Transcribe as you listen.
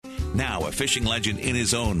Now a fishing legend in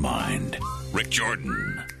his own mind, Rick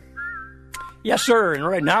Jordan. Yes, sir, and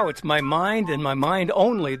right now it's my mind and my mind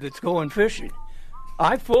only that's going fishing.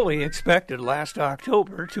 I fully expected last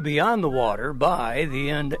October to be on the water by the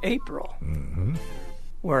end of April. Mm-hmm.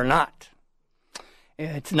 We're not.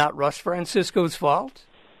 It's not Russ Francisco's fault.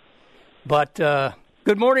 But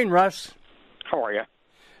good morning, Russ. How are you?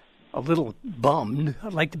 A little bummed.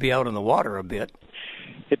 I'd like to be out in the water a bit.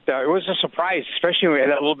 It was a surprise, especially when we had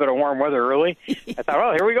that little bit of warm weather early. I thought,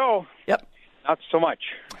 well, here we go. Yep. Not so much.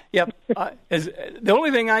 Yep. The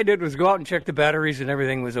only thing I did was go out and check the batteries, and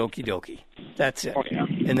everything was okie dokie. That's it. Oh, yeah.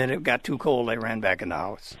 And then it got too cold. I ran back in the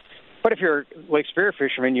house. But if you're Lake Superior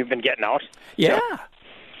fisherman, you've been getting out.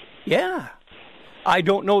 Yeah. I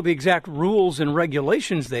don't know the exact rules and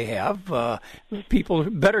regulations they have. People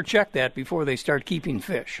better check that before they start keeping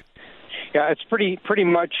fish. Yeah, it's pretty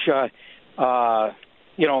much,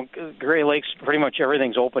 Gray Lakes, pretty much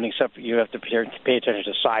everything's open except you have to pay attention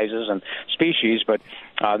to sizes and species, but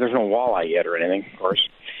there's no walleye yet or anything, of course.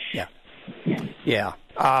 Yeah.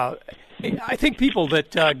 I think people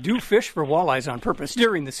that do fish for walleyes on purpose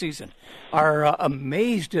during the season are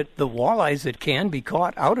amazed at the walleyes that can be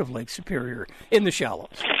caught out of Lake Superior in the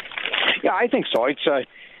shallows. Yeah, I think so. It's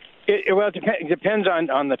it depends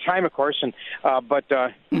on the time, of course, and but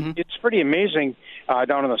it's pretty amazing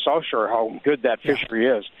down on the South Shore how good that fishery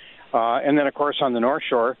is, and then of course on the North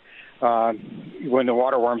Shore, when the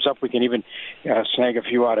water warms up, we can even snag a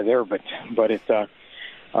few out of there. But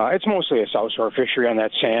it's mostly a South Shore fishery on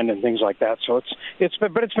that sand and things like that. So it's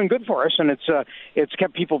been good for us, and it's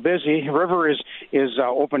kept people busy. The river is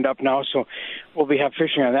opened up now, so we'll have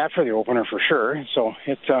fishing on that for the opener for sure. So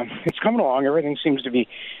it's coming along. Everything seems to be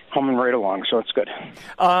coming right along, so it's good.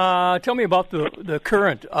 Tell me about the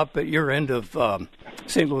current up at your end of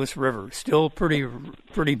St. Louis River. Still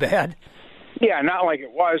pretty bad. Yeah, not like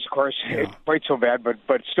it was, of course. Yeah. It's quite so bad, but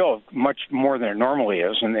still much more than it normally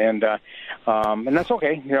is, and that's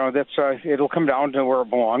okay. You know, it'll come down to where it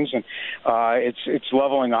belongs, and it's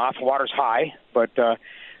leveling off. Water's high, but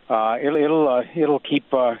it'll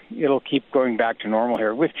keep going back to normal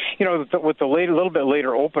here. With the little bit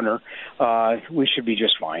later opener, we should be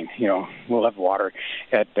just fine. You know, we'll have water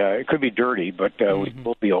it could be dirty, but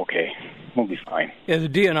we'll be okay. We'll be fine. Yeah, the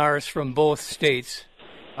DNRs from both states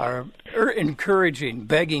are encouraging,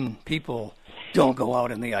 begging people, don't go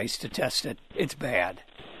out in the ice to test it. It's bad.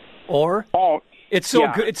 Or it's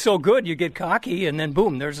so good you get cocky and then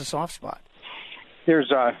boom, there's a soft spot.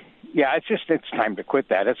 It's time to quit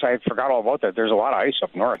that. I forgot all about that. There's a lot of ice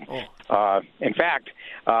up north. In fact,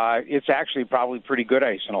 it's actually probably pretty good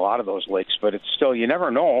ice in a lot of those lakes, but it's still, you never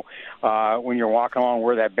know when you're walking along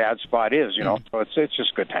where that bad spot is, you know. So it's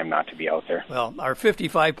just a good time not to be out there. Well, our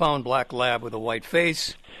 55-pound black lab with a white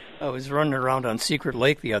face was running around on Secret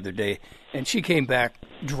Lake the other day, and she came back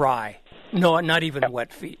dry. No, not even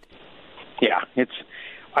wet feet. Yeah, it's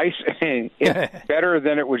ice. It's better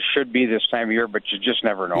than it should be this time of year, but you just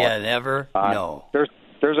never know. Yeah, never know.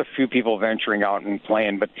 There's a few people venturing out and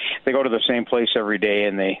playing, but they go to the same place every day,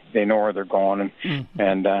 and they know where they're going.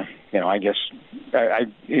 And I guess,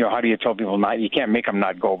 how do you tell people not? You can't make them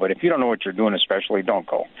not go, but if you don't know what you're doing, especially, don't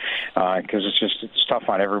go, because it's tough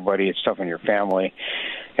on everybody. It's tough on your family.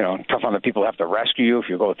 You know, tough on the people who have to rescue you if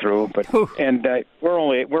you go through. But we're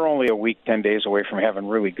only a week, 10 days away from having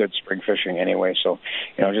really good spring fishing anyway. So,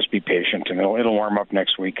 just be patient, and it'll warm up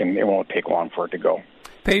next week, and it won't take long for it to go.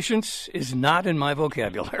 Patience is not in my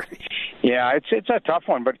vocabulary. Yeah, it's a tough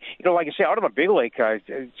one, but like I say, out on the big lake,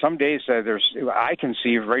 some days I can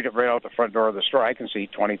see right out the front door of the store, I can see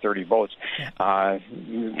 20, 30 boats.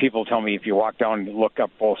 People tell me if you walk down and look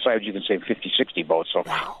up both sides, you can see 50, 60 boats. So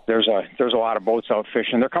wow. There's a lot of boats out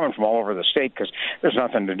fishing. They're coming from all over the state because there's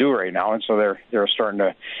nothing to do right now, and so they're starting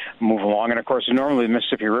to move along. And of course, normally the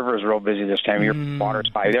Mississippi River is real busy this time of year.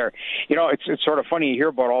 Water's high there. It's sort of funny you hear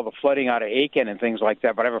about all the flooding out of Aiken and things like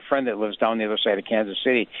that. But I have a friend that lives down the other side of Kansas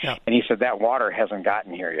City, and he said that water hasn't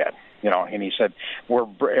gotten here yet. And he said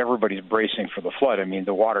everybody's bracing for the flood. I mean,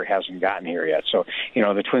 the water hasn't gotten here yet. So,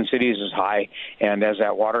 the Twin Cities is high, and as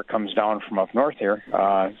that water comes down from up north here,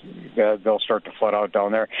 they'll start to flood out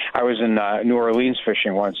down there. I was in New Orleans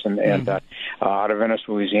fishing once, and out of Venice,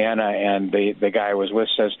 Louisiana, and the guy I was with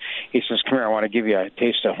says, come here, I want to give you a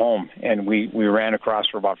taste of home. And we ran across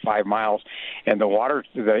for about 5 miles, and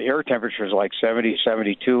the air temperature is like 70,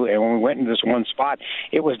 72, and when we went into this one spot,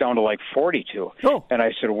 it was down to like 42. Oh. And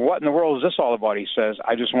I said, what in the the world is this all about? He says,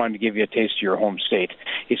 I just wanted to give you a taste of your home state.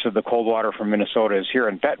 He said, the cold water from Minnesota is here,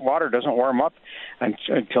 and that water doesn't warm up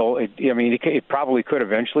until, it probably could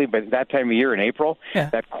eventually, but that time of year in April,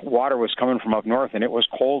 that water was coming from up north, and it was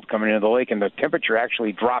cold coming into the lake, and the temperature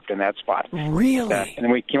actually dropped in that spot. Really? And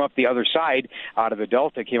then we came up the other side, out of the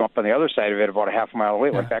delta, came up on the other side of it about a half a mile away,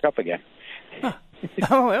 went back up again. Huh.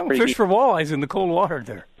 Oh, well, fish for walleyes in the cold water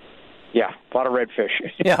there. Yeah, a lot of redfish.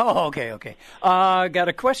 Yeah, okay. Got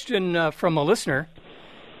a question from a listener.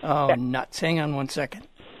 Oh, nuts. Hang on 1 second.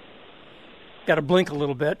 Got to blink a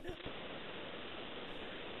little bit.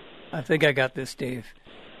 I think I got this, Dave.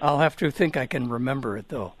 I'll have to think I can remember it,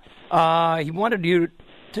 though. He wanted you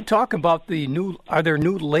to talk about are there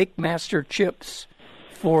new Lake Master chips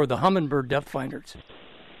for the Humminbird depth finders?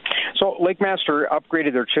 So Lake Master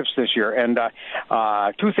upgraded their chips this year, and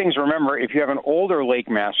two things to remember: if you have an older Lake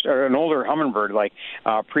Master, or an older Humminbird, like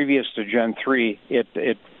previous to Gen 3,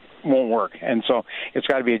 it won't work, and so it's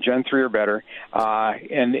got to be a Gen 3 or better.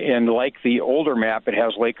 And like the older map, it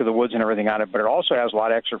has Lake of the Woods and everything on it, but it also has a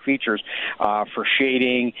lot of extra features for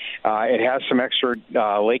shading. It has some extra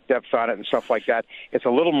lake depth on it and stuff like that. It's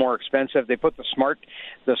a little more expensive. They put the smart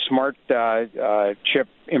chip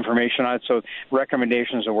information on it, so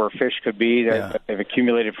recommendations of where fish could be that they've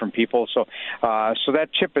accumulated from people. So that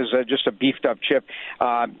chip is just a beefed up chip.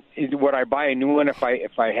 Would I buy a new one if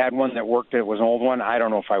I had one that worked? It was an old one. I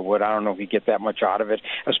don't know if I would. I don't know if you get that much out of it,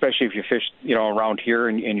 especially if you fish around here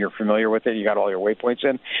and you're familiar with it. You got all your waypoints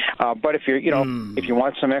in. But if if you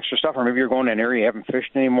want some extra stuff, or maybe you're going to an area you haven't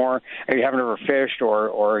fished anymore, or you haven't ever fished,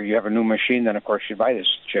 or you have a new machine, then of course you buy this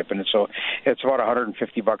chip. And so it's about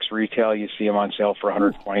 $150 retail. You see them on sale for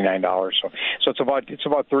 $129. So it's about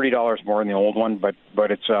 $30 more than the old one, but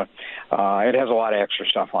it's it has a lot of extra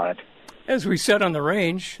stuff on it. As we said on the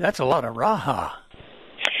range, that's a lot of raha.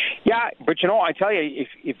 Yeah, but I tell you,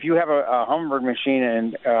 if you have a Humminbird machine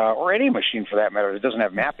and or any machine for that matter that doesn't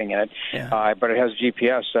have mapping in it, but it has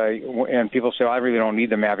GPS, and people say, well, I really don't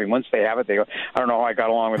need the mapping. Once they have it, they go, I don't know how I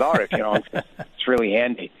got along without it. It's really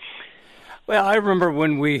handy. Well, I remember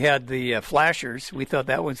when we had the flashers, we thought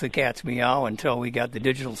that was the cat's meow until we got the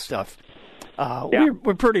digital stuff.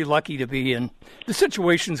 We're pretty lucky to be in the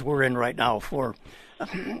situations we're in right now for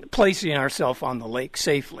placing ourselves on the lake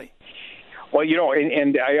safely. Well,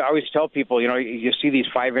 and I always tell people, you see these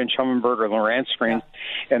 5-inch Humminbird or Lowrance screens,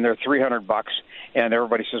 and they're $300, and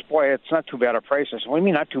everybody says, boy, it's not too bad a price. I said, what do you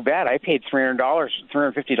mean not too bad? I paid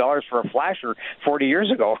 $350 for a flasher 40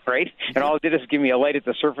 years ago, right? And all it did is give me a light at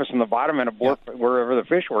the surface and the bottom and a blur wherever the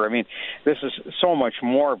fish were. I mean, this is so much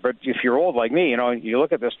more, but if you're old like me, you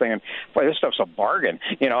look at this thing and, boy, this stuff's a bargain,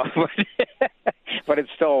 but it's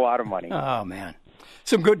still a lot of money. Oh, man.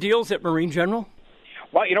 Some good deals at Marine General?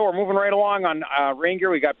 Well, we're moving right along on rain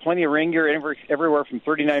gear. We got plenty of rain gear everywhere from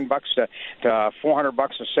 $39 to $400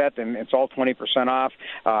 a set, and it's all 20% off.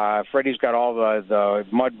 Freddie's got all the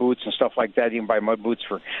mud boots and stuff like that. You can buy mud boots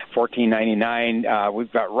for $14.99.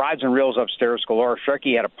 We've got rods and reels upstairs galore.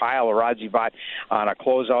 Sharky had a pile of rods he bought on a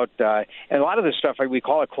closeout, and a lot of this stuff we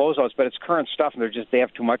call it closeouts, but it's current stuff, and they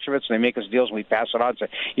have too much of it, so they make us deals and we pass it on. So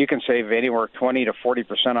you can save anywhere 20 to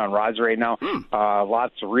 40% on rods right now.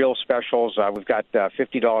 Lots of reel specials. We've got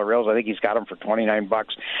 $50 reels. I think he's got them for $29.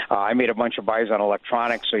 I made a bunch of buys on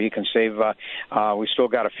electronics, so you can save. We still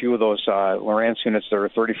got a few of those Lowrance units that are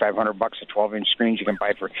 $3,500. A 12-inch screens you can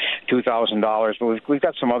buy for $2,000. But we've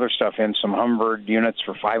got some other stuff in, some Humminbird units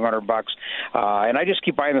for $500. And I just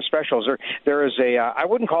keep buying the specials. There is I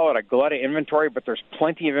wouldn't call it a glut of inventory, but there's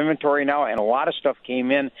plenty of inventory now, and a lot of stuff came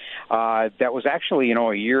in that was actually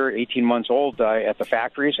a year, 18 months old at the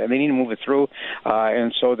factories, and they need to move it through.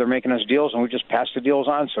 And so they're making us deals, and we just passed the deals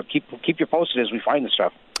on, so keep you posted as we find the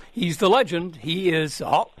stuff. He's the legend. He is.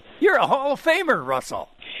 You're a Hall of Famer, Russell.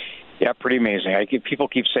 Yeah, pretty amazing. People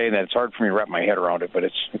keep saying that. It's hard for me to wrap my head around it, but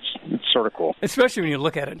it's sort of cool. Especially when you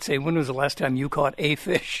look at it and say, when was the last time you caught a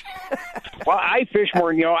fish? Well, I fish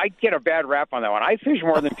more. I get a bad rap on that one. I fish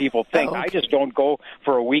more than people think. Okay. I just don't go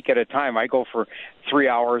for a week at a time. I go for 3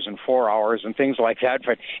 hours and 4 hours and things like that.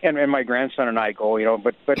 But and my grandson and I go,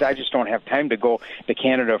 but I just don't have time to go to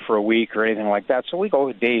Canada for a week or anything like that. So we go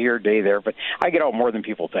a day here, day there. But I get out more than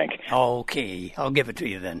people think. Okay, I'll give it to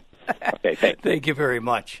you then. Okay, thanks. Thank you very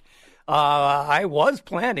much. I was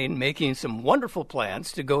making some wonderful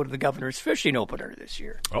plans to go to the Governor's Fishing Opener this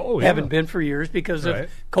year. Oh, yeah. Haven't been for years because of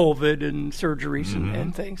COVID and surgeries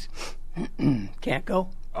and things. Can't go.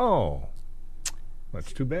 Oh,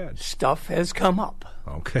 that's too bad. Stuff has come up.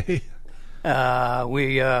 Okay.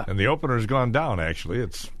 And the opener's gone down, actually.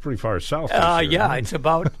 It's pretty far south. Yeah, it's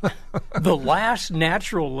about the last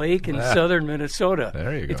natural lake in southern Minnesota.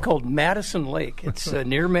 There you go. It's called Madison Lake. It's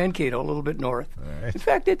near Mankato, a little bit north. Right. In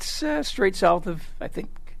fact, it's straight south of, I think,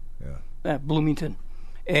 Bloomington.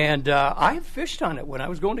 And I fished on it when I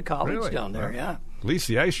was going to college down there, yeah. At least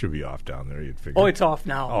the ice should be off down there, you'd figure. Oh, it's off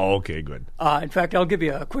now. Oh, okay, good. In fact, I'll give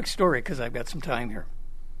you a quick story because I've got some time here.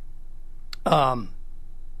 My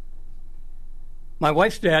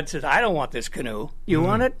wife's dad says, I don't want this canoe. You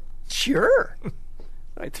want it? Sure.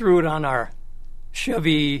 I threw it on our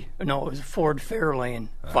Chevy, no, it was a Ford Fairlane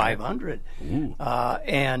 500,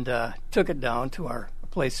 and took it down to our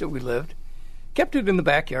place that we lived. Kept it in the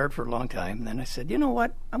backyard for a long time. And then I said, you know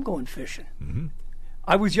what? I'm going fishing. Mm-hmm.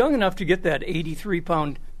 I was young enough to get that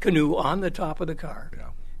 83-pound canoe on the top of the car. Yeah.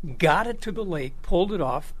 Got it to the lake, pulled it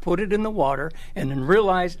off, put it in the water, and then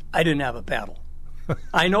realized I didn't have a paddle.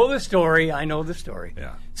 I know the story.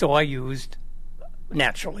 Yeah. So I used my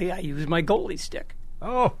goalie stick.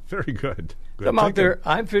 Oh, very good. I'm out there.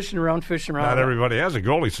 I'm fishing around. Not everybody has a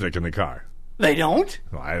goalie stick in the car. They don't?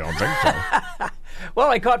 Well, I don't think so. Well,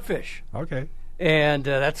 I caught fish. Okay. And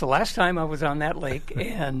that's the last time I was on that lake.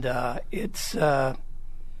 And it's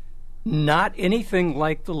not anything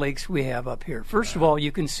like the lakes we have up here. First of all,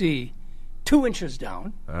 you can see 2 inches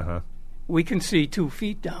down. Uh-huh. We can see 2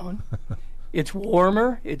 feet down. It's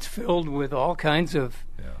warmer. It's filled with all kinds of,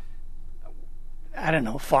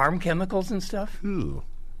 farm chemicals and stuff. Ooh.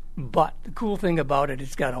 But the cool thing about it,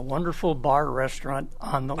 it's got a wonderful bar restaurant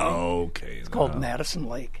on the lake. Okay. It's called Madison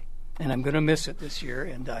Lake. And I'm going to miss it this year.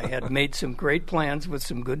 And I had made some great plans with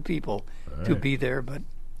some good people to be there. But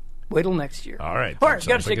wait till next year. All right. All right,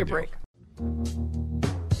 got to take a break.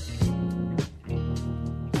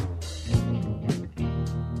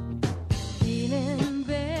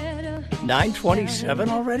 9:27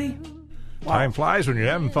 already? Wow. Time flies when you're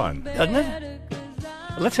having fun. Doesn't it?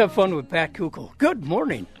 Let's have fun with Pat Kukl. Good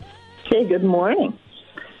morning. Hey, good morning.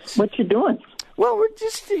 What you doing? Well, we're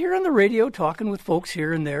just here on the radio talking with folks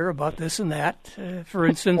here and there about this and that. For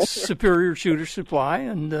instance, Superior Shooter Supply,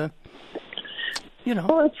 and Well,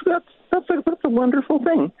 that's a wonderful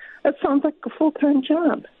thing. That sounds like a full-time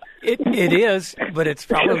job. It is, but it's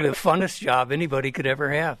probably the funnest job anybody could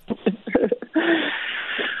ever have.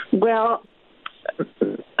 Well,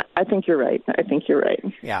 I think you're right.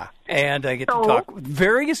 Yeah, and I get to talk with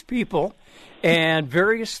various people and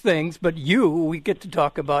various things, but we get to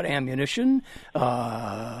talk about ammunition,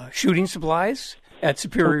 shooting supplies at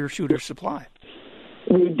Superior Shooter Supply.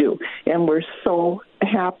 We do, and we're so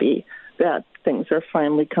happy that things are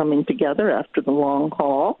finally coming together after the long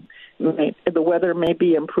haul. The weather may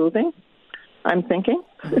be improving, I'm thinking.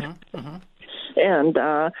 Mm-hmm, mm-hmm. And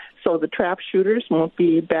so the trap shooters won't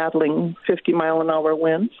be battling 50-mile-an-hour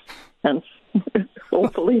winds, and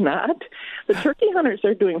hopefully not. The turkey hunters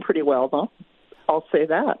are doing pretty well, though. I'll say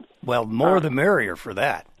that. Well, more the merrier for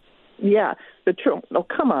that. Yeah.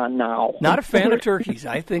 Come on now. Not a fan of turkeys.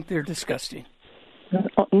 I think they're disgusting.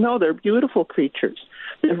 No, they're beautiful creatures.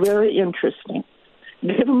 They're very interesting.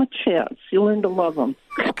 Give them a chance. You'll learn to love them.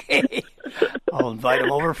 Okay. I'll invite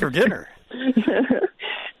them over for dinner.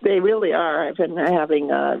 They really are. I've been having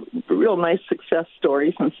real nice success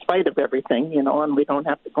stories in spite of everything, and we don't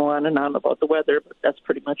have to go on and on about the weather, but that's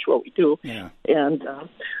pretty much what we do. Yeah. And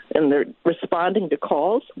they're responding to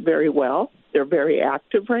calls very well. They're very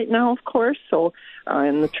active right now, of course. So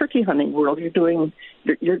in the turkey hunting world, you're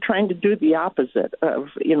trying to do the opposite of,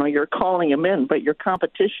 you're calling them in, but your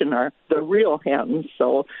competition are the real hens.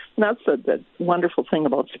 So that's the wonderful thing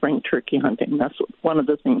about spring turkey hunting. That's one of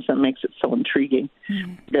the things that makes it so intriguing.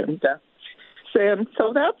 Mm-hmm. And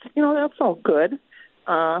so that's all good.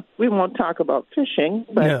 We won't talk about fishing,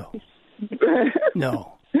 but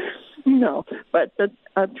No. No, but the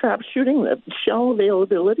trap shooting, the shell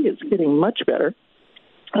availability is getting much better,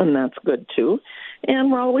 and that's good, too.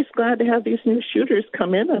 And we're always glad to have these new shooters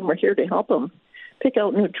come in, and we're here to help them pick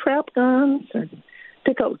out new trap guns or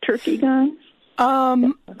pick out turkey guns.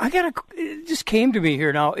 It just came to me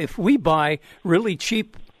here now. If we buy really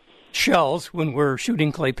cheap shells when we're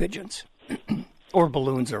shooting clay pigeons or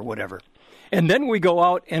balloons or whatever, and then we go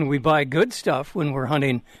out and we buy good stuff when we're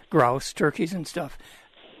hunting grouse, turkeys, and stuff,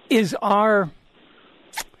 is our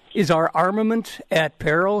armament at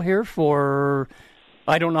peril here for,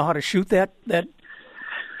 I don't know how to shoot that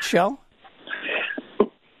shell?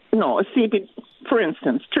 No, see, for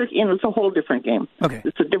instance, turkey, and it's a whole different game. Okay.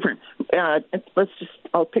 It's a different,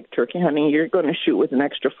 I'll pick turkey hunting. You're going to shoot with an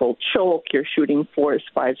extra full choke. You're shooting 4s,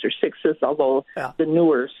 5s, or 6s, although the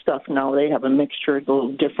newer stuff now, they have a mixture, a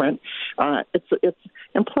little different. And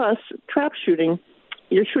plus, trap shooting,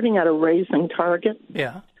 you're shooting at a raising target.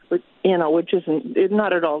 Yeah. Which isn't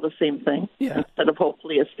not at all the same thing. Yeah. Instead of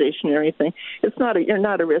hopefully a stationary thing, you're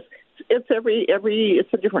not a risk. It's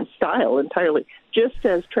it's a different style entirely. Just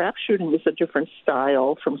as trap shooting is a different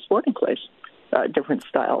style from sporting clays, different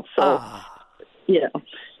style. So. Yeah,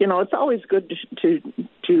 it's always good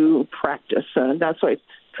to practice, and that's why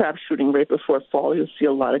trap shooting right before fall. You'll see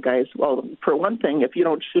a lot of guys. Well, for one thing, if you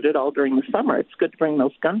don't shoot it all during the summer, it's good to bring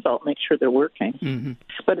those guns out, make sure they're working. Mm-hmm.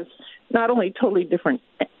 But it's not only totally different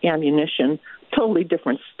ammunition, totally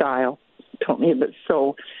different style, but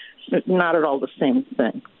so not at all the same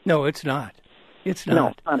thing. No, it's not. It's not.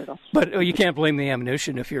 No, not at all. But you can't blame the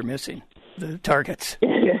ammunition if you're missing the targets.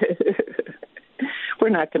 We're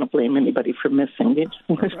not going to blame anybody for missing it.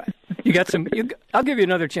 Right. You got some. I'll give you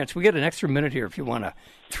another chance. We get an extra minute here if you want to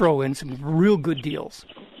throw in some real good deals.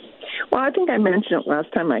 Well, I think I mentioned it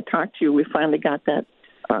last time I talked to you. We finally got that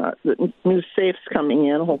the new safes coming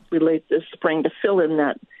in, hopefully late this spring, to fill in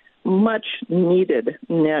that much-needed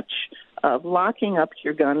niche of locking up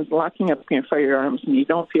your guns, locking up your firearms, and you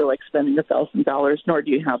don't feel like spending $1,000, nor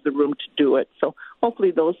do you have the room to do it. So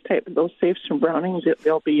hopefully those safes from Browning,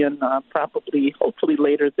 they'll be in hopefully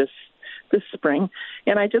later this spring.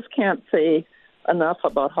 And I just can't say enough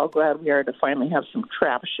about how glad we are to finally have some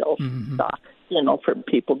trap shell stock, for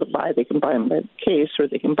people to buy. They can buy them by the case or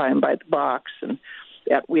they can buy them by the box. And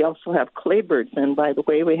we also have claybirds, and by the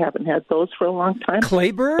way, we haven't had those for a long time.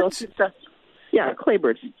 Claybirds? Yeah,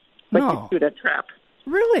 claybirds. Like you shoot a trap.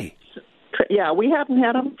 Really? Yeah, we haven't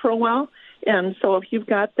had them for a while. And so if you've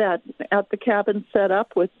got that at the cabin set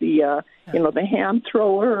up with the, the hand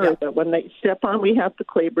thrower or when they step on, we have the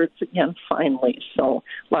claybirds again finally. So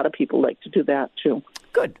a lot of people like to do that too.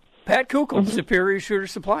 Good. Pat Kukl, Superior Shooter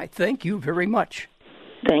Supply. Thank you very much.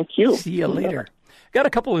 Thank you. See you later. Got a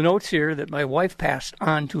couple of notes here that my wife passed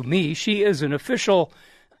on to me. She is an official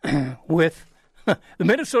with the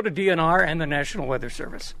Minnesota DNR and the National Weather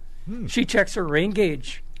Service. She checks her rain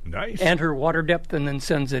gauge and her water depth and then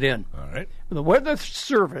sends it in. All right. The Weather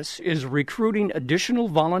Service is recruiting additional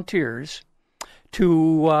volunteers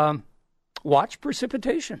to watch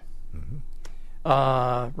precipitation,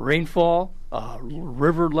 rainfall,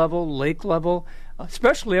 river level, lake level,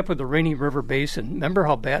 especially up at the Rainy River Basin. Remember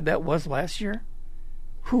how bad that was last year?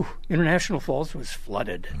 International Falls was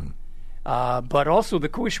flooded. But also the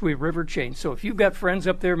Kooshwee River chain. So if you've got friends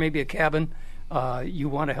up there, maybe a cabin, you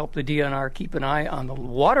want to help the DNR keep an eye on the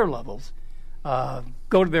water levels,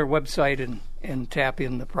 go to their website and tap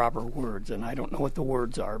in the proper words. And I don't know what the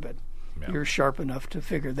words are, but you're sharp enough to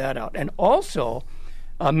figure that out. And also,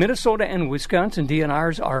 Minnesota and Wisconsin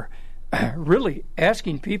DNRs are really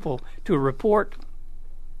asking people to report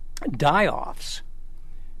die-offs.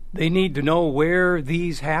 They need to know where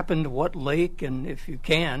these happened, what lake, and if you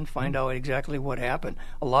can, find out exactly what happened.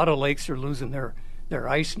 A lot of lakes are losing their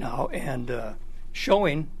ice now and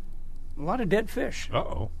showing a lot of dead fish.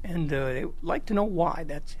 Uh-oh. And they like to know why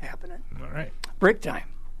that's happening. All right. Break time.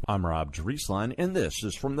 I'm Rob Drieslein, and this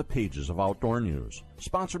is from the pages of Outdoor News.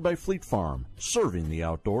 Sponsored by Fleet Farm, serving the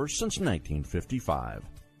outdoors since 1955.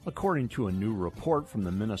 According to a new report from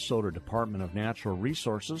the Minnesota Department of Natural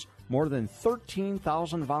Resources, more than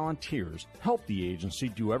 13,000 volunteers helped the agency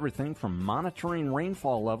do everything from monitoring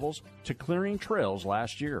rainfall levels to clearing trails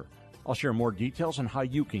last year. I'll share more details on how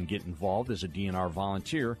you can get involved as a DNR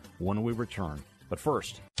volunteer when we return. But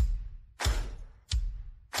first,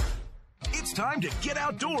 it's time to get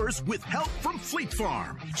outdoors with help from Fleet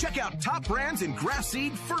Farm. Check out top brands in grass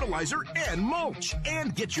seed, fertilizer, and mulch.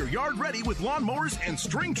 And get your yard ready with lawnmowers and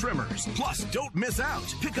string trimmers. Plus, don't miss out.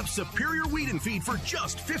 Pick up Superior Weed and Feed for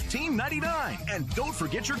just $15.99. And don't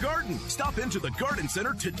forget your garden. Stop into the Garden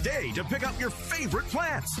Center today to pick up your favorite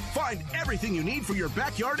plants. Find everything you need for your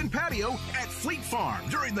backyard and patio at Fleet Farm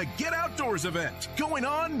during the Get Outdoors event. Going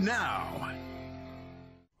on now.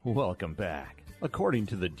 welcome back. According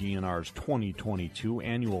to the DNR's 2022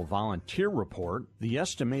 Annual Volunteer Report, the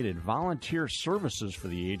estimated volunteer services for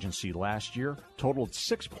the agency last year totaled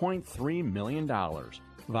 $6.3 million.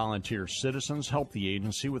 Volunteer citizens help the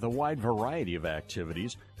agency with a wide variety of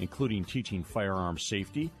activities, including teaching firearm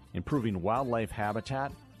safety, improving wildlife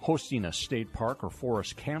habitat, hosting a state park or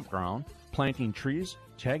forest campground, planting trees,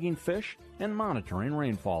 tagging fish, and monitoring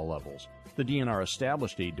rainfall levels. The DNR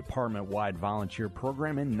established a department-wide volunteer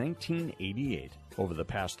program in 1988. Over the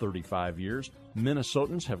past 35 years,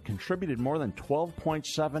 Minnesotans have contributed more than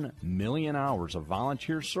 12.7 million hours of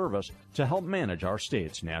volunteer service to help manage our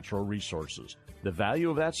state's natural resources. The value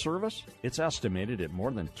of that service? It's estimated at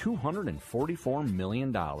more than $244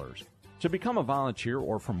 million. To become a volunteer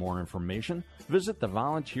or for more information, visit the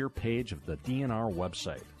volunteer page of the DNR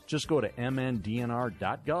website. Just go to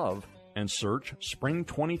mndnr.gov and search Spring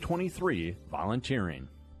 2023 Volunteering.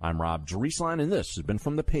 I'm Rob Driesline, and this has been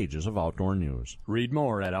from the pages of Outdoor News. Read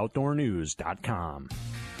more at outdoornews.com.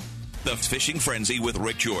 The Fishing Frenzy with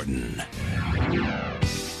Rick Jordan.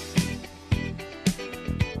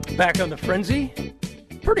 Back on the Frenzy.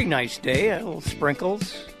 Pretty nice day. A little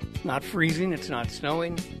sprinkles. Not freezing. It's not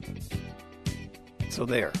snowing. So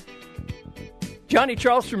there. Johnny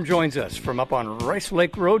Charlstrom joins us from up on Rice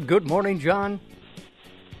Lake Road. Good morning, John.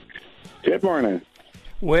 Good morning.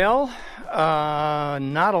 Well,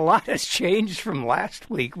 not a lot has changed from last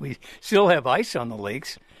week. We still have ice on the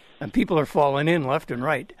lakes, and people are falling in left and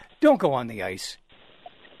right. Don't go on the ice.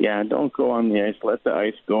 Yeah, don't go on the ice. Let the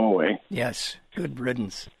ice go away. Yes, good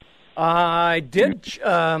riddance. I did,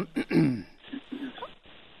 I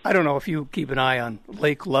don't know if you keep an eye on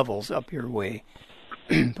lake levels up your way,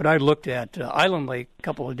 but I looked at Island Lake a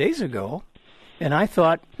couple of days ago, and I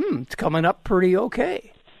thought, it's coming up pretty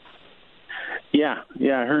okay. Yeah,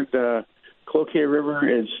 I heard Cloquet River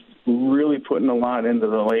is really putting a lot into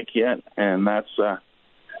the lake yet, and that's,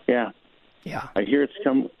 yeah. I hear it's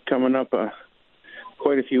coming up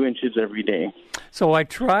quite a few inches every day. So I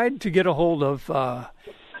tried to get a hold of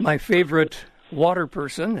my favorite water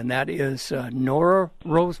person, and that is Nora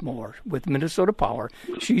Rosemore with Minnesota Power.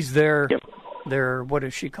 She's their, what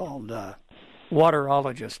is she called?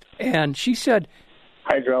 Waterologist. And she said...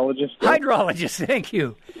 Hydrologist. Hydrologist, thank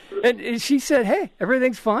you. And she said, hey,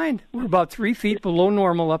 everything's fine. We're about 3 feet below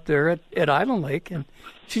normal up there at Island Lake, and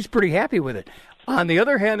she's pretty happy with it. On the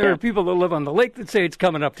other hand, there are people that live on the lake that say it's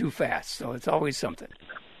coming up too fast, so it's always something.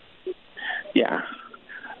 Yeah,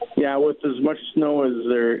 with as much snow as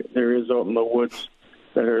there is out in the woods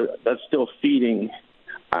that's still feeding,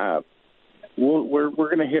 we're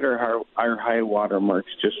going to hit our high water marks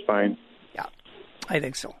just fine. Yeah, I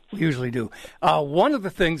think so. We usually do. One of the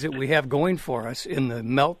things that we have going for us in the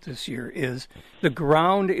melt this year is the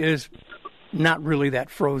ground is not really that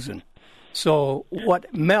frozen. So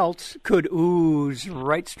what melts could ooze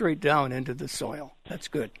right straight down into the soil. That's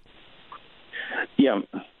good.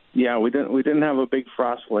 Yeah, we didn't have a big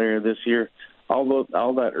frost layer this year. All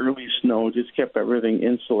that early snow just kept everything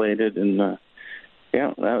insulated, and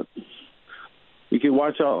you could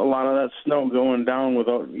watch a lot of that snow going down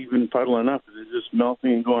without even puddling up. It's just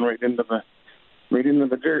melting and going right into the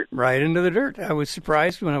dirt. Right into the dirt. I was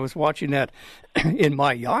surprised when I was watching that in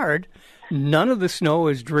my yard. None of the snow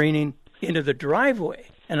is draining into the driveway,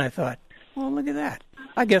 and I thought, well, look at that.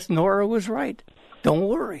 I guess Nora was right. Don't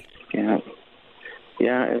worry. Yeah.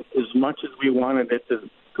 As much as we wanted it to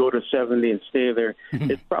go to 70 and stay there,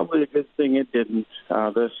 it's probably a good thing it didn't.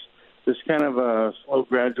 This kind of a slow,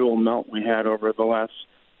 gradual melt we had over the last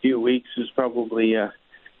few weeks has probably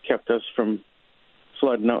kept us from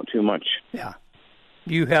flooding out too much. Yeah.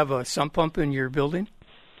 Do you have a sump pump in your building?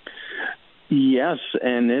 Yes,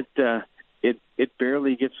 and it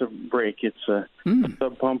barely gets a break. It's a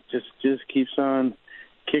sub pump just keeps on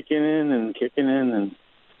kicking in, and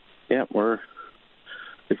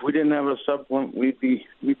if we didn't have a sub pump, we'd be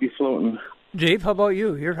floating. Dave, how about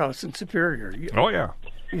you? Your house in Superior? Oh yeah,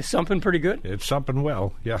 you sumping pretty good? It's sumping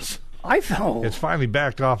well. Yes, it's finally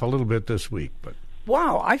backed off a little bit this week, but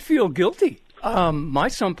wow, I feel guilty. My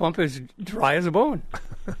sump pump is dry as a bone.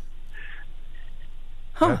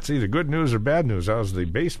 That's either good news or bad news. How's the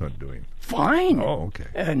basement doing? Fine. Oh,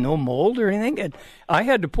 okay. No mold or anything. And I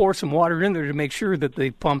had to pour some water in there to make sure that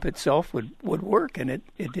the pump itself would work, and it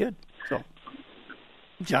did. So,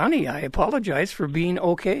 Johnny, I apologize for being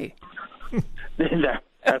okay.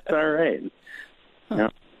 That's all right. Huh. Yeah.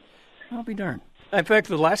 I'll be darned. In fact,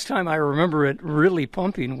 the last time I remember it really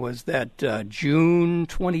pumping was that June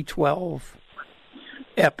 2012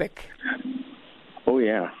 epic. Oh,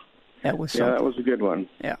 yeah. That was something. Yeah, that was a good one.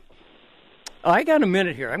 Yeah. I got a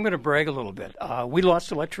minute here. I'm going to brag a little bit. We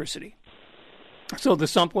lost electricity. So the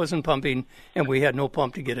sump wasn't pumping, and we had no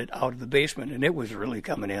pump to get it out of the basement, and it was really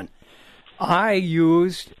coming in. I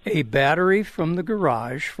used a battery from the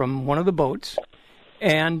garage from one of the boats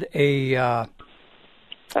and a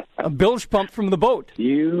bilge pump from the boat.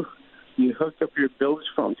 You hooked up your bilge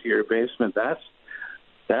pump to your basement.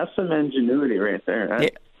 That's some ingenuity right there.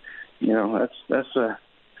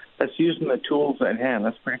 That's using the tools at hand.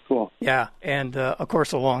 That's pretty cool. Yeah, and of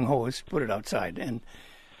course a long hose, put it outside, and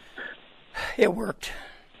it worked.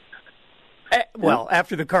 Well,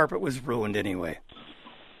 after the carpet was ruined anyway.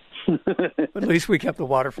 But at least we kept the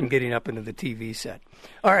water from getting up into the TV set.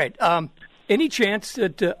 All right. Any chance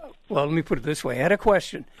that Well, let me put it this way. I had a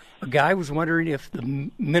question. A guy was wondering if the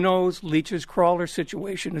minnows, leeches, crawler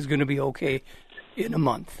situation is going to be okay in a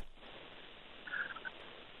month.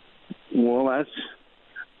 Well, that's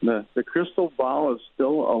the crystal ball is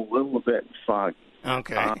still a little bit foggy.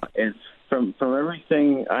 Okay. And from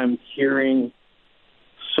everything I'm hearing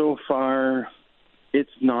so far, it's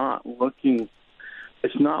not looking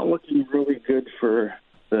really good for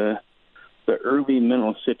the early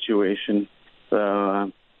minnow situation.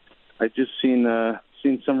 I just seen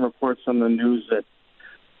some reports on the news that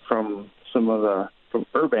from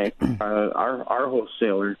Burbank, our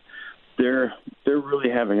wholesaler, they're really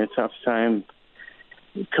having a tough time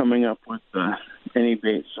coming up with any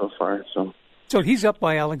bait so far. So he's up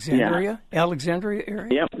by Alexandria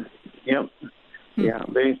area. Yep. Yeah,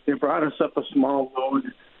 they brought us up a small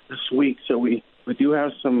load this week, so we do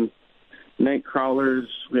have some night crawlers.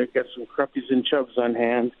 We've got some cruppies and chubs on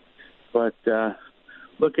hand, but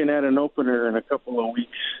looking at an opener in a couple of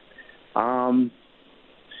weeks.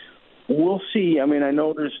 We'll see. I mean, I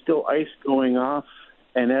know there's still ice going off,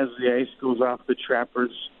 and as the ice goes off, the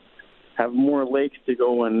trappers have more lakes to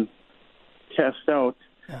go and test out,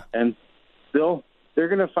 and they're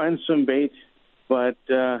going to find some bait, but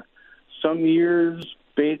some years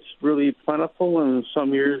bait's really plentiful, and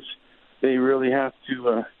some years they really have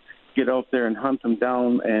to get out there and hunt them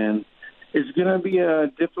down, and it's going to be a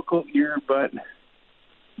difficult year, but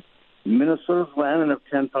Minnesota's landing of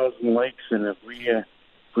 10,000 lakes, and if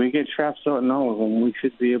we get traps out in all of them, we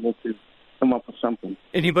should be able to come up with something.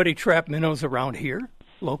 Anybody trap minnows around here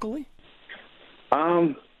locally?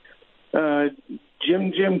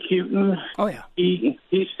 Jim Cuton. Oh yeah.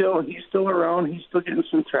 He's still around. He's still getting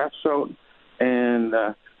some traps out, and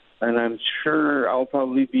I'm sure I'll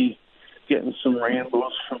probably be getting some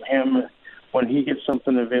rainbows from him when he gets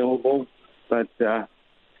something available. But I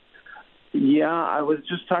was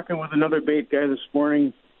just talking with another bait guy this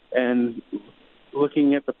morning and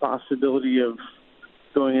looking at the possibility of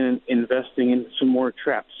going in and investing in some more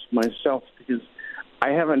traps myself, because I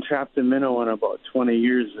haven't trapped a minnow in about 20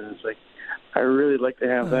 years, and it's like I really like to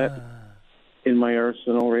have that in my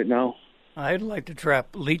arsenal right now. I'd like to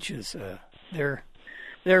trap leeches. They're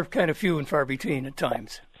kind of few and far between at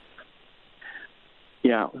times.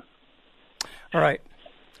 Yeah. All right.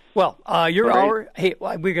 Well, your hour. Hey,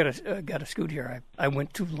 we got to scoot here. I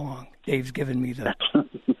went too long. Dave's given me the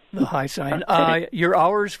high sign. Your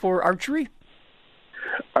hours for archery?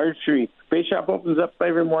 Archery. Bait shop opens up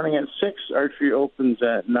every morning at 6. Archery opens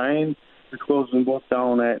at 9. We're closing both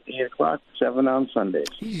down at 8 o'clock, 7 on Sundays.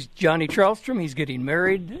 He's Johnny Charlstrom. He's getting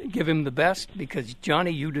married. Give him the best, because,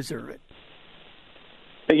 Johnny, you deserve it.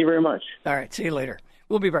 Thank you very much. All right. See you later.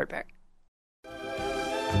 We'll be right back.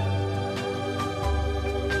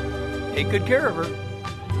 Take good care of her.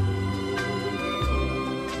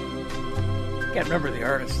 Can't remember the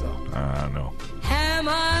artist, though. No.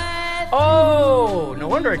 Oh, no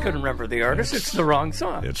wonder I couldn't remember the artist. It's the wrong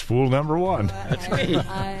song. It's fool number one. That's me.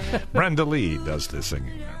 Brenda Lee does the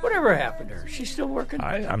singing. Whatever happened to her? She's still working?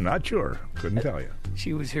 I'm not sure. Couldn't tell you.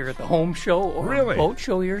 She was here at the home show or really? Boat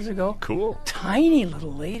show years ago. Cool. Tiny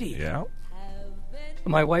little lady. Yeah.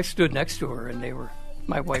 My wife stood next to her, and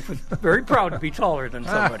my wife was very proud to be taller than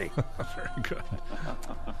somebody. Very good.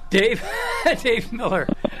 Dave Miller,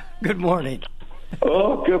 good morning.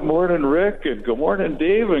 Oh, good morning, Rick, and good morning,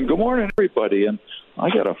 Dave, and good morning, everybody. And I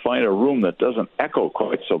got to find a room that doesn't echo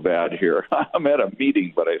quite so bad here. I'm at a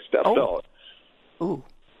meeting, but I stepped out. Oh,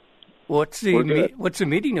 what's the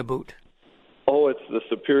meeting about? Oh, it's the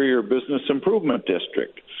Superior Business Improvement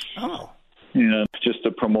District. Oh. And it's just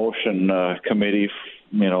a promotion committee,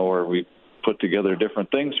 where we put together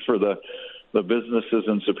different things for the businesses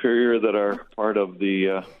in Superior that are part of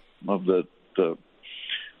the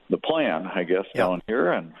plan, I guess, down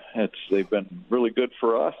here, and they've been really good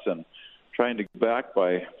for us, and trying to give back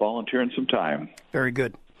by volunteering some time. Very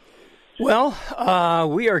good. Well,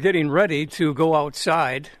 we are getting ready to go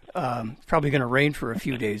outside. It's probably going to rain for a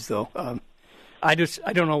few days, though. I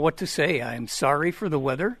don't know what to say. I'm sorry for the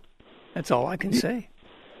weather. That's all I can say.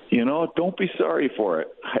 Don't be sorry for it.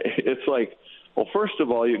 It's like, well, first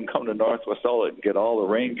of all, you can come to Northwest Outlet and get all the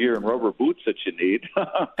rain gear and rubber boots that you need.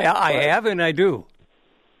 I have, and I do.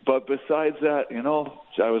 But besides that,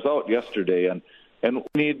 I was out yesterday, and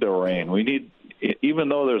we need the rain. We need, even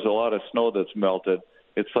though there's a lot of snow that's melted,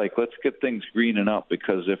 it's like, let's get things greening up,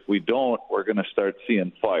 because if we don't, we're going to start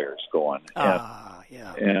seeing fires going. Yeah.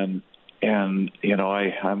 And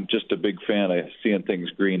I'm just a big fan of seeing things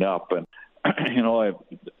green up. And,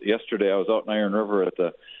 yesterday I was out in Iron River at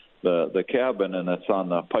the cabin, and it's on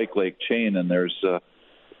the Pike Lake chain, and there's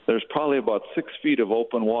there's probably about 6 feet of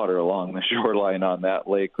open water along the shoreline on that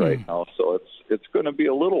lake right now. So it's going to be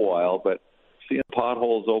a little while, but seeing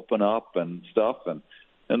potholes open up and stuff, and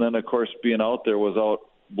then of course being out there without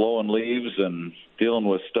blowing leaves and dealing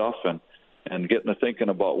with stuff and getting to thinking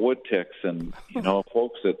about wood ticks, and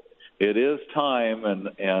folks, it is time,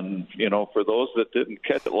 and for those that didn't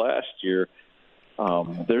catch it last year,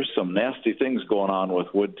 there's some nasty things going on with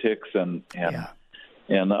wood ticks, and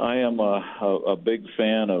I am a big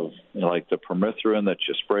fan of like the permethrin that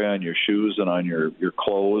you spray on your shoes and on your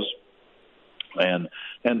clothes, and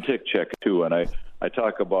tick check too. And I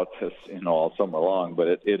talk about this all summer long, but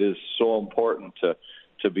it is so important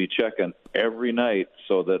to be checking every night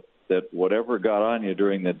so that whatever got on you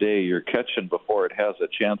during the day, you're catching before it has a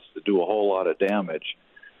chance to do a whole lot of damage.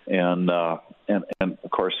 And of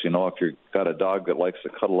course, if you've got a dog that likes to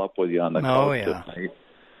cuddle up with you on the couch at night,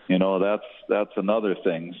 that's another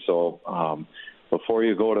thing. So before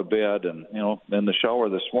you go to bed, and in the shower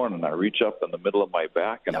this morning, I reach up in the middle of my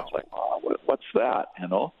back, and it's like, oh, what's that?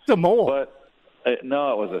 It's a mole. But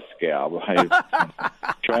no, it was a scab. I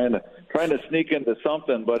trying to sneak into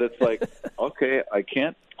something, but it's like, okay, I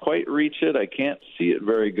can't quite reach it. I can't see it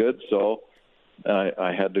very good, so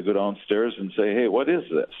I had to go downstairs and say, hey, what is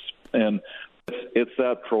this? And it's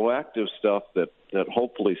that proactive stuff that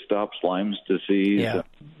hopefully stops Lyme's disease, and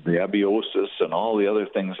the abiosis, and all the other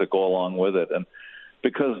things that go along with it. And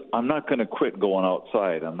because I'm not going to quit going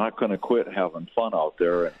outside, I'm not going to quit having fun out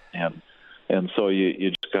there, and so you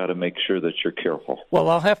just got to make sure that you're careful. Well,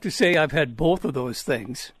 I'll have to say I've had both of those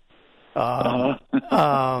things. From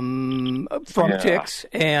ticks,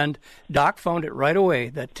 and Doc found it right away.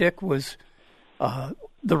 That tick was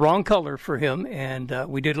the wrong color for him, and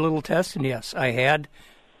we did a little test, and yes, I had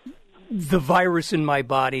the virus in my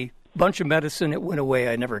body. Bunch of medicine, it went away.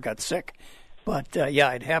 I never got sick, but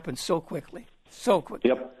it happened so quickly.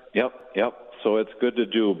 Yep. So it's good to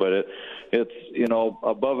do, but it's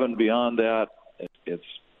above and beyond that. It's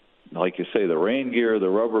like you say, the rain gear, the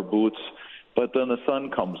rubber boots. But then the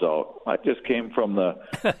sun comes out. I just came from the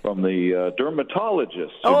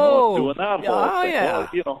dermatologist. Doing that whole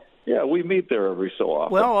thing. Well, we meet there every so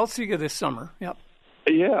often. Well, I'll see you this summer. Yep.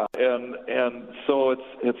 Yeah, and so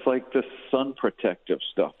it's like this sun protective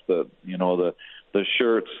stuff. The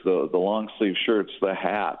shirts, the long sleeve shirts, the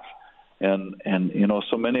hats, and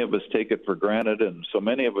so many of us take it for granted, and so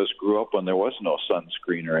many of us grew up when there was no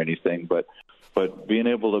sunscreen or anything, but being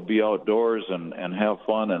able to be outdoors and have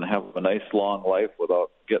fun and have a nice long life without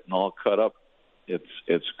getting all cut up,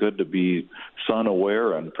 it's good to be sun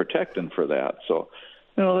aware and protecting for that. So,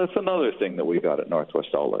 that's another thing that we got at Northwest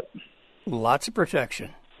Outlet. Lots of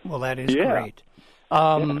protection. Well, that is great.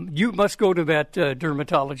 You must go to that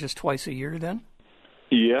dermatologist twice a year then?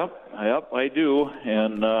 Yep, I do.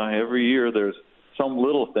 And every year there's some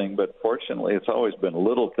little thing, but fortunately it's always been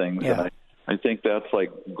little things. Yeah. And I think that's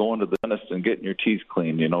like going to the dentist and getting your teeth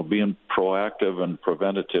cleaned, being proactive and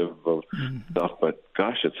preventative of stuff. But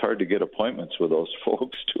gosh, it's hard to get appointments with those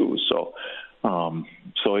folks too. So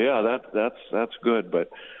that's good.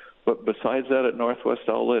 But besides that, at Northwest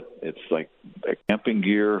Outlet, it's like camping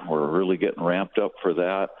gear. We're really getting ramped up for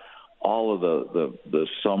that. All of the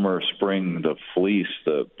summer, spring, the fleece,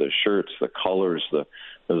 the shirts, the colors, the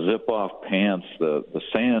zip-off pants, the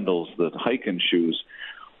sandals, the hiking shoes,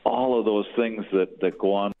 all of those things that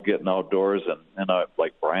go on getting outdoors. And I,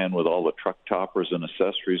 like Brian with all the truck toppers and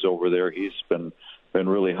accessories over there, he's been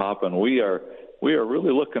really hopping. We are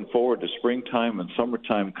really looking forward to springtime and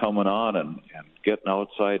summertime coming on and getting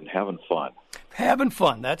outside and having fun. Having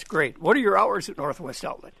fun, that's great. What are your hours at Northwest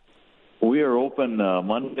Outlet? We are open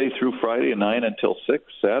Monday through Friday, 9 until 6,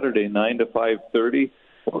 Saturday, 9 to 5:30.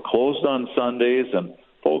 We're closed on Sundays, and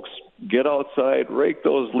folks, get outside, rake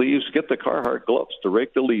those leaves, get the Carhartt gloves to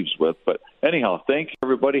rake the leaves with. But anyhow, thank you,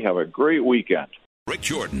 everybody. Have a great weekend. Rick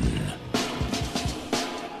Jordan.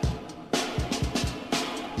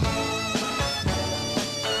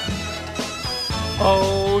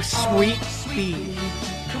 Oh, sweet speed.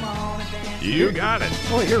 You got it.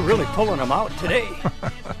 Boy, you're really pulling them out today.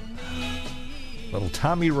 Little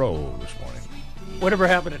Tommy Rowe this morning. Whatever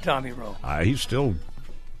happened to Tommy Rowe? He's still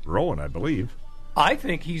rowing, I believe. I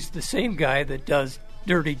think he's the same guy that does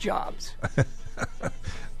dirty jobs. No,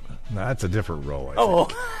 that's a different Rowe.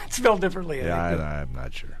 It's spelled differently. I'm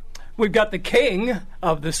not sure. We've got the king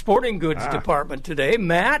of the sporting goods department today.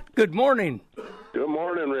 Matt, good morning. Good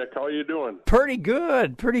morning, Rick. How are you doing? Pretty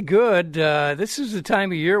good. This is the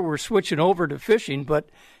time of year we're switching over to fishing, but,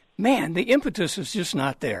 man, the impetus is just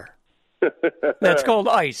not there. That's called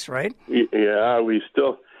ice, right? Yeah, we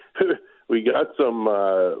still we got some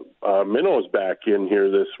minnows back in here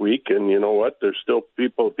this week, and you know what? There's still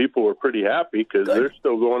people were pretty happy because they're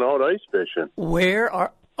still going out ice fishing. Where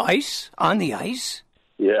are on the ice?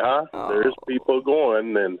 Yeah, there's people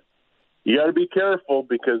going, and you got to be careful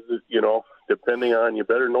because, you know, depending on, you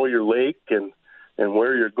better know your lake and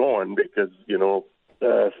where you're going because, you know,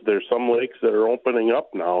 there's some lakes that are opening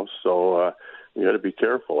up now, so you got to be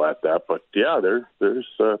careful at that. But yeah, there's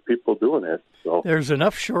people doing it. So there's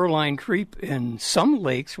enough shoreline creep in some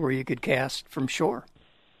lakes where you could cast from shore.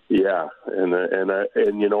 Yeah,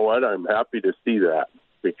 and you know what? I'm happy to see that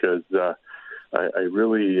because I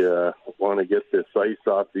really want to get this ice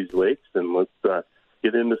off these lakes and let's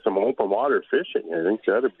get into some open water fishing. I think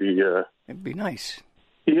that'd be it'd be nice.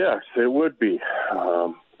 Yes, it would be.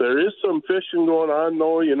 There is some fishing going on,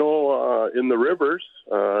 though, you know, in the rivers.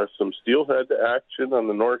 Some steelhead action on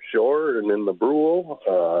the North Shore and in the Brule.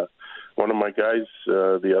 One of my guys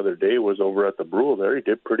the other day was over at the Brule there. He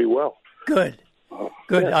did pretty well. Good.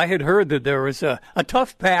 Good. Yeah. I had heard that there was a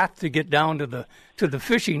tough path to get down to the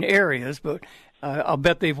fishing areas, but I'll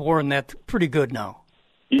bet they've worn that pretty good now.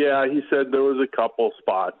 Yeah, he said there was a couple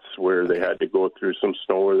spots where they had to go through some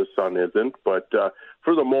snow where the sun isn't, but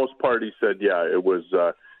for the most part, he said, yeah, it was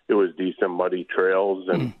decent muddy trails,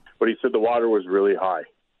 and but he said the water was really high,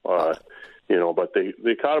 you know. But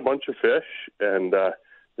they caught a bunch of fish, and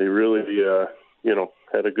they really you know,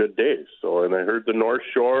 had a good day. So, and I heard the North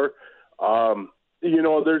Shore. You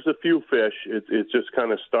know, there's a few fish. It's just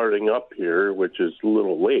kind of starting up here, which is a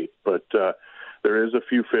little late, but there is a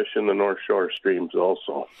few fish in the North Shore streams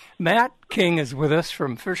also. Matt King is with us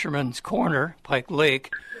from Fisherman's Corner, Pike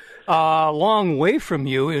Lake. A long way from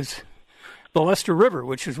you is the Lester River,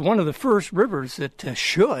 which is one of the first rivers that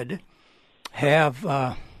should have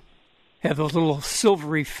those little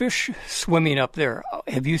silvery fish swimming up there.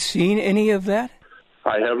 Have you seen any of that?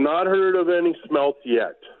 I have not heard of any smelt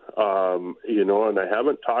yet. You know, and I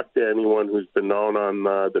haven't talked to anyone who's been down on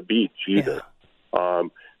the beach either. Yeah.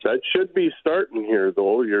 That should be starting here,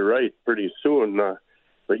 though. You're right, pretty soon.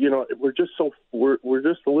 But you know, we're just a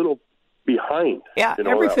little behind. Yeah, you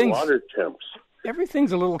know, everything's water temps.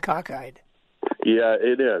 Everything's a little cockeyed. Yeah,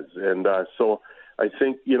 it is, and so I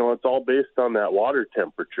think, you know, it's all based on that water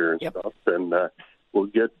temperature and stuff, and we'll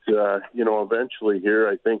get you know, eventually here.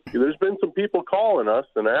 I think there's been some people calling us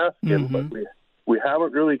and asking, but we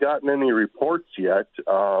haven't really gotten any reports yet.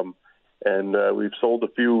 And we've sold a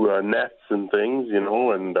few nets and things, you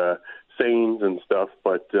know, and seines and stuff,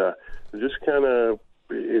 but it's kind of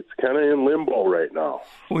in limbo right now.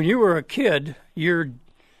 When you were a kid, your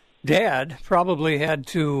dad probably had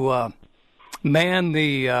to man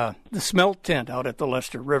the smelt tent out at the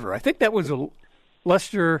Lester River. I think that was a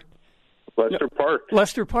Lester Park.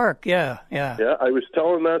 Lester Park, yeah. Yeah, I was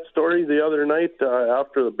telling that story the other night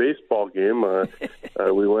after the baseball game.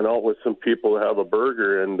 We went out with some people to have a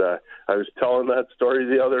burger, and I was telling that story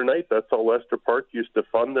the other night. That's how Lester Park used to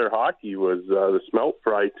fund their hockey, was the smelt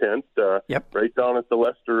fry tent right down at the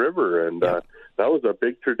Lester River, and that was a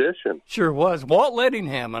big tradition. Sure was. Walt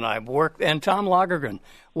Lettingham and I worked, and Tom Lagergren,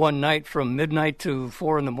 one night from midnight to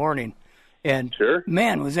 4 in the morning. And,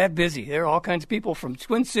 man, was that busy. There were all kinds of people from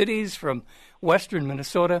Twin Cities, from western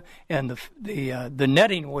Minnesota, and the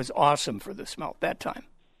netting was awesome for the smelt that time.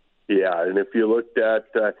 Yeah, and if you looked at,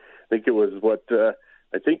 I think it was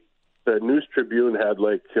I think the News Tribune had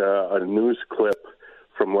like a news clip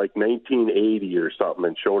from like 1980 or something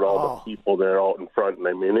and showed all the people there out in front. And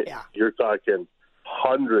I mean, you're talking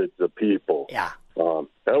hundreds of people. Yeah.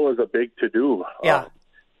 That was a big to-do. Yeah.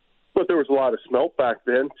 But there was a lot of smelt back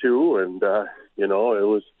then too, and you know, it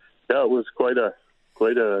was quite a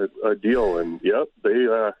deal. And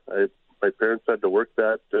my parents had to work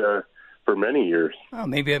that for many years. Oh,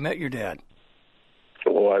 maybe I met your dad.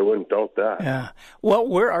 Oh, I wouldn't doubt that. Yeah. Well,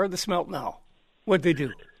 where are the smelt now? What'd they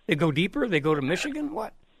do? They go deeper? They go to Michigan?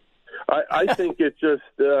 What? I think it just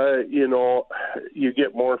you know, you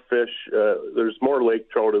get more fish. There's more lake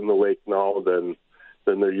trout in the lake now than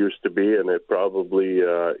there used to be, and it probably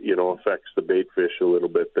you know, affects the bait fish a little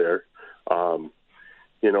bit there.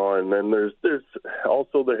 You know, and then there's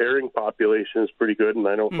also the herring population is pretty good, and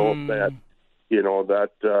I don't know if that, you know,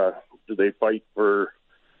 that they fight for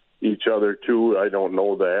each other too. I don't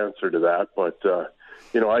know the answer to that, but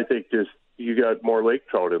you know, I think just you got more lake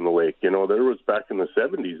trout in the lake. You know, there was back in the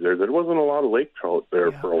 70s there wasn't a lot of lake trout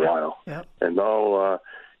there for a while, and now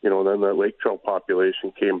you know, then the lake trout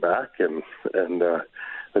population came back, and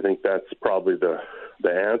I think that's probably the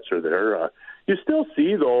answer there. You still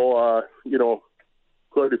see, though, you know,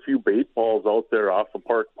 quite a few bait balls out there off of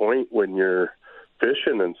Park Point when you're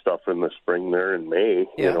fishing and stuff in the spring there in May.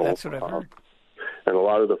 Yeah, you know, that's what I've heard. and a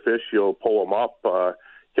lot of the fish, you'll pull them up,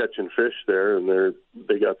 catching fish there, and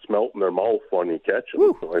they got smelt in their mouth when you catch them.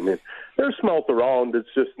 Woo. So, I mean, there's smelt around. It's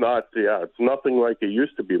just not, it's nothing like it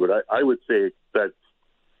used to be. But I would say that's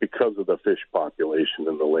because of the fish population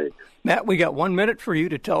in the lake. Matt, we got 1 minute for you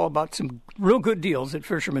to tell about some real good deals at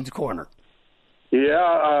Fisherman's Corner.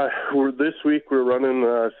 Yeah, this week we're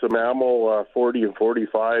running some ammo, 40 and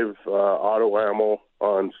 45 auto ammo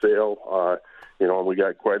on sale. We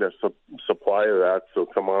got quite a supply of that, so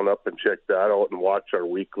come on up and check that out and watch our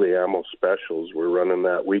weekly ammo specials. We're running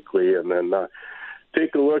that weekly, and then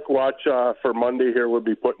take a look, watch for Monday here. We'll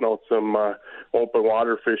be putting out some open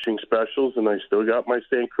water fishing specials, and I still got my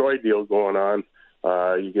St. Croix deal going on.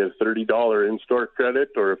 You get a $30 in-store credit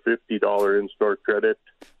or a $50 in-store credit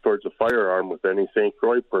towards a firearm with any St.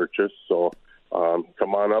 Croix purchase. So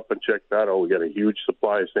come on up and check that out. We got a huge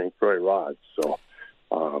supply of St. Croix rods, so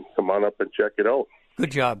come on up and check it out.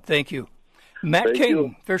 Good job. Thank you. Matt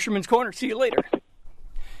King, Fisherman's Corner. See you later.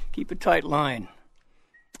 Keep a tight line.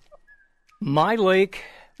 My lake,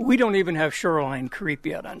 we don't even have shoreline creep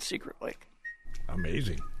yet on Secret Lake.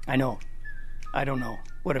 Amazing. I know. I don't know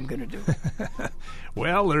what I'm going to do.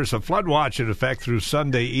 Well, there's a flood watch in effect through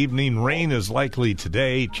Sunday evening. Rain is likely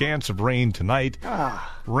today. Chance of rain tonight.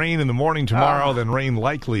 Rain in the morning tomorrow, then rain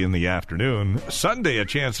likely in the afternoon. Sunday, a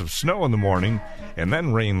chance of snow in the morning, and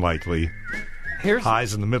then rain likely.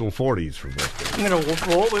 Highs in the middle 40s for both days. I'm going to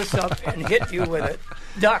roll this up and hit you with it.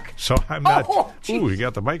 Duck. So I'm not. Ooh, you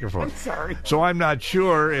got the microphone. I'm sorry. So I'm not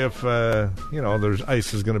sure if there's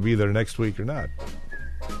ice is going to be there next week or not.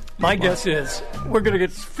 My guess is we're going to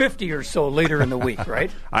get 50 or so later in the week,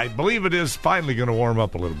 right? I believe it is finally going to warm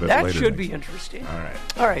up a little bit later. That should be interesting. All right.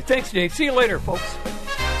 All right. Thanks, Dave. See you later, folks.